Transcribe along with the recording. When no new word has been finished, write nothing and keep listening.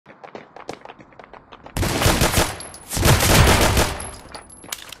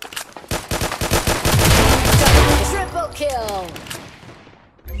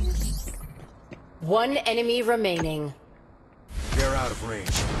One enemy remaining. They're out of range.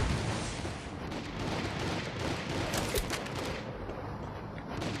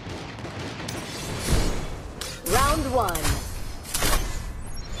 Round one.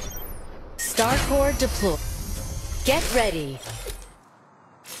 Star Core deployed. Get ready.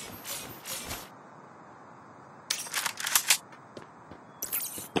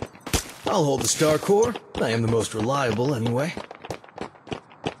 I'll hold the Star Core. I am the most reliable anyway.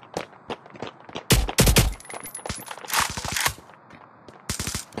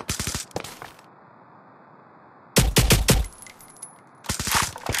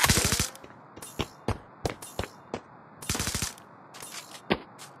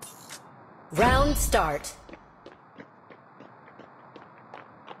 Round start.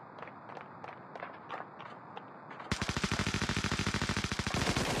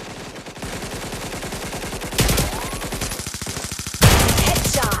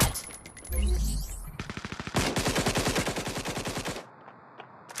 Headshot.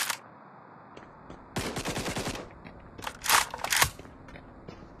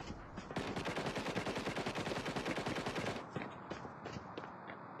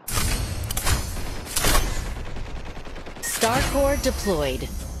 Star Core deployed.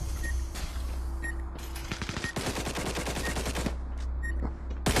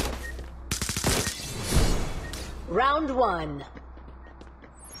 Round one.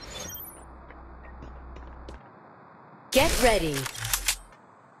 Get ready.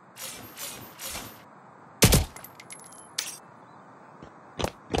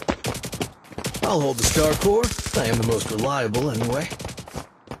 I'll hold the Star Core. I am the most reliable anyway.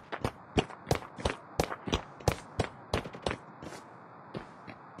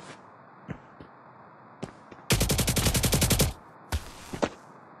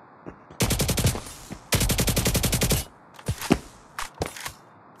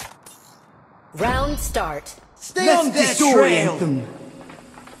 Round start. Stay on that trail.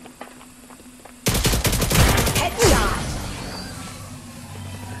 Headshot.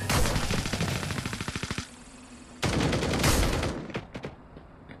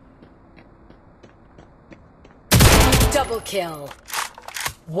 Double kill.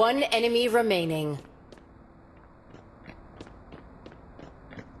 One enemy remaining.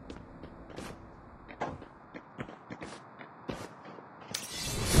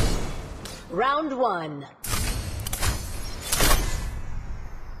 Round one.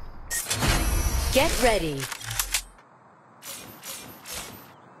 Get ready.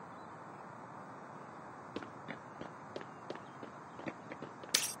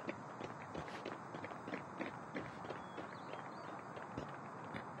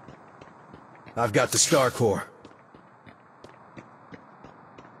 I've got the Star Core.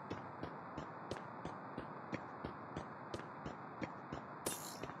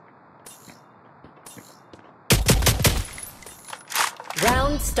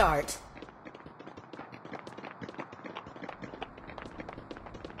 Round start.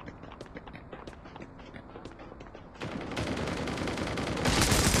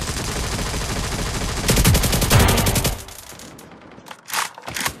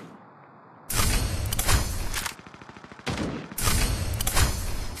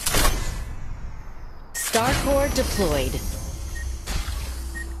 Star Core deployed.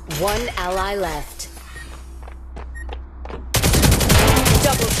 One ally left.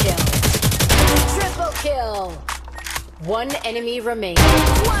 Double kill. Triple kill. One enemy remaining.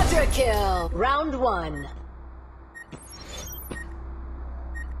 Quadra kill. Round one.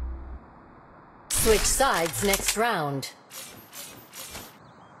 Switch sides next round.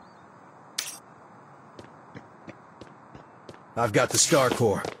 I've got the Star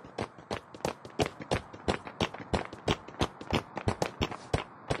Core.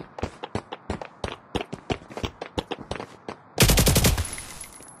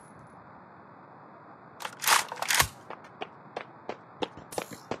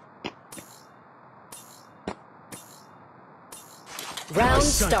 Round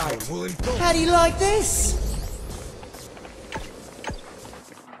start. How do you like this?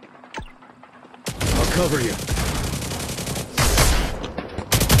 I'll cover you.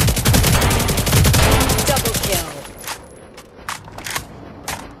 Double kill.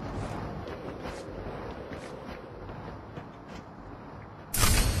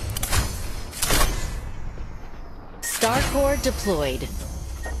 Star Core deployed.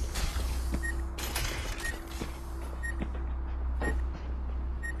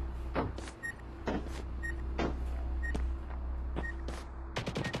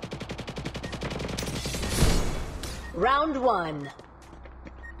 Round one.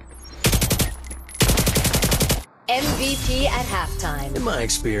 MVP at halftime. In my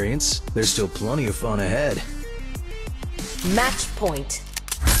experience, there's still plenty of fun ahead. Match point.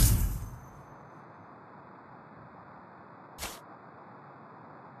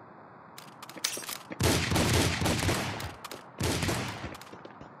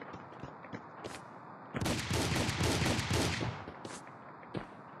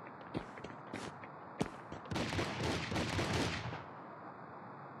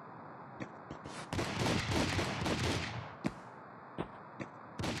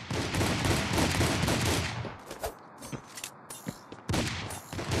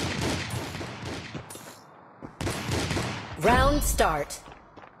 Round start.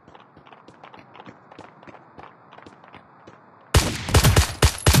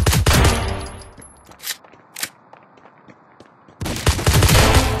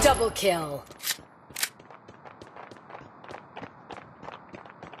 Double kill.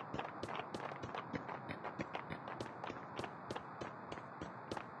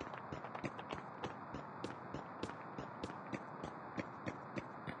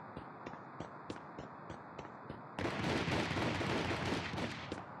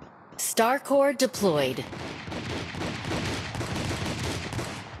 Star Core deployed.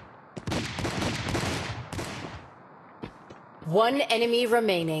 One enemy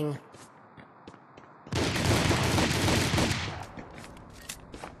remaining.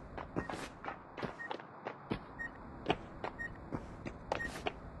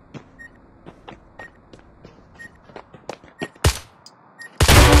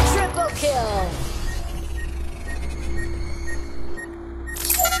 Triple kill.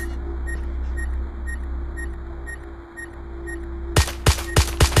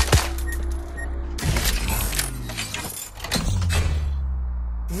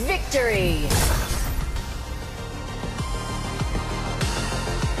 Victory!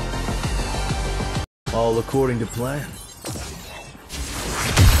 All according to plan.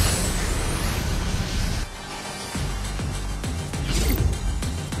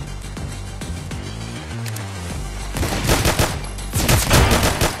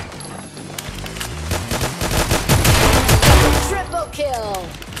 Triple kill!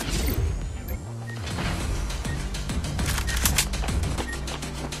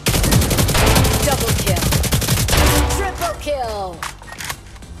 Double kill. Triple kill.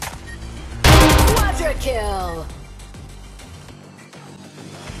 Quadra kill.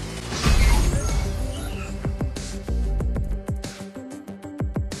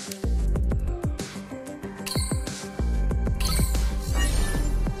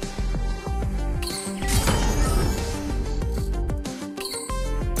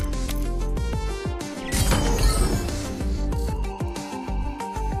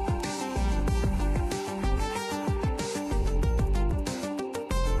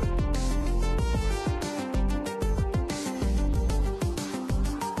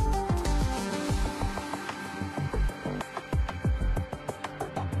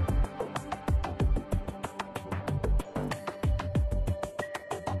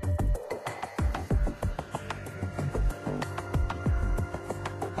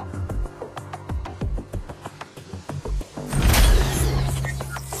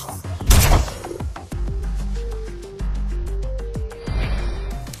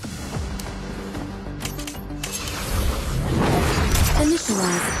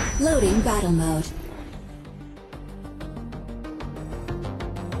 Initialize. Loading battle mode.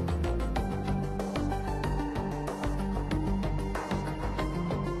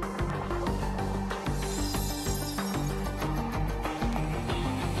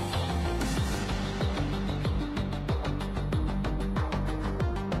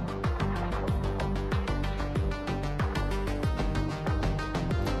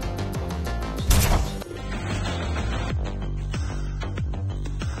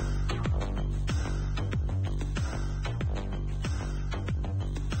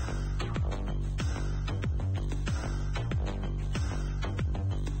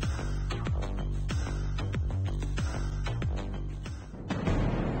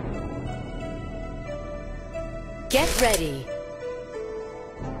 Get ready.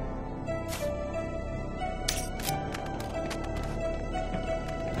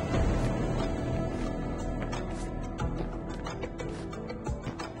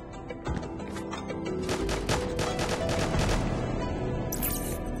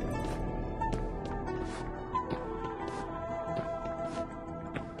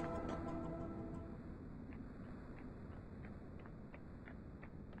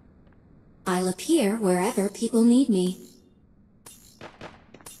 I'll appear wherever people need me.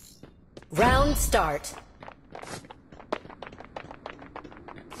 Round start.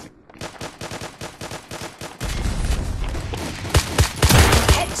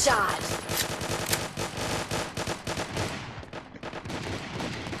 Headshot!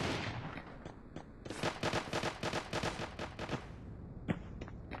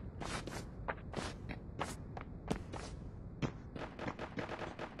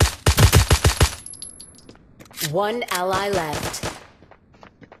 One ally left.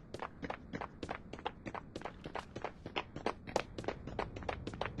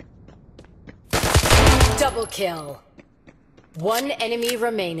 Double kill. One enemy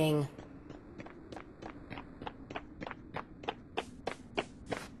remaining.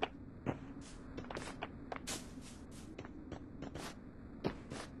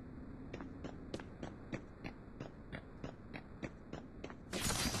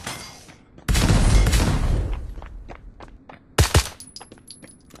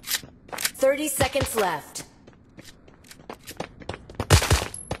 Thirty seconds left.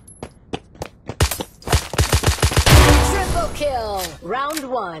 Triple kill. Round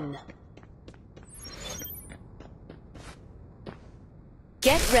one.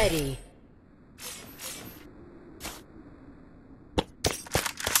 Get ready.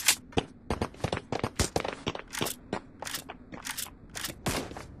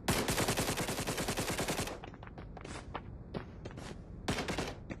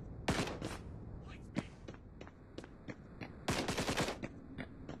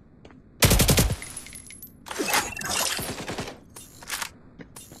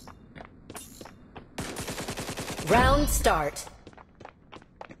 Round start.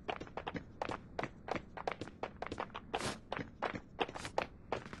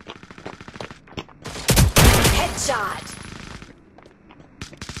 Headshot.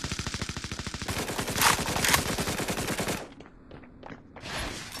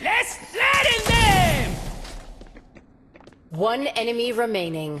 Let's flatten them! One enemy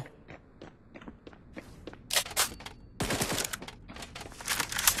remaining.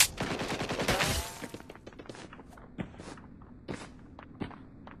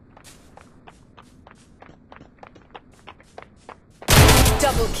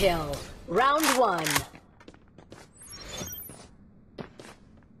 Double kill. Round one.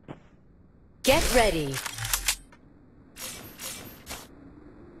 Get ready.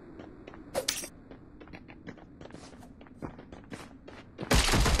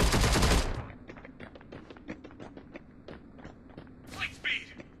 Light speed!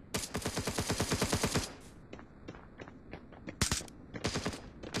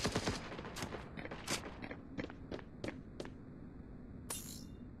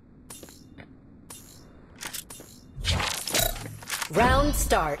 Round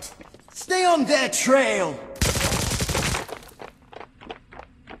start. Stay on their trail!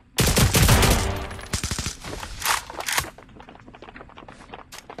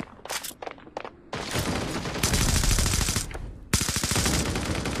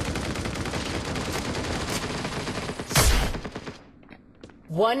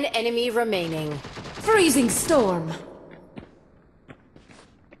 One enemy remaining. Freezing storm.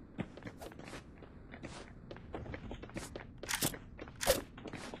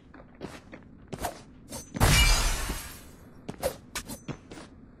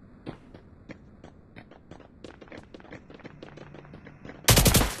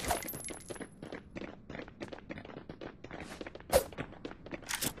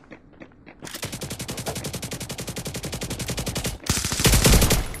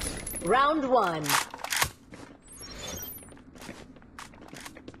 Round one.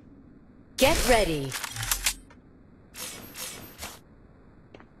 Get ready.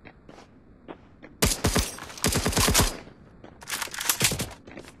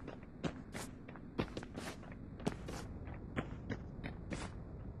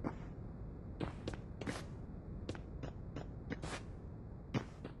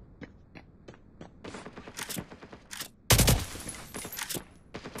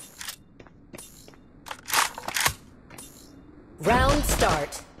 Round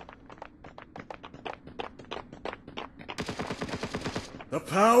start. The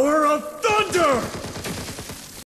power of thunder!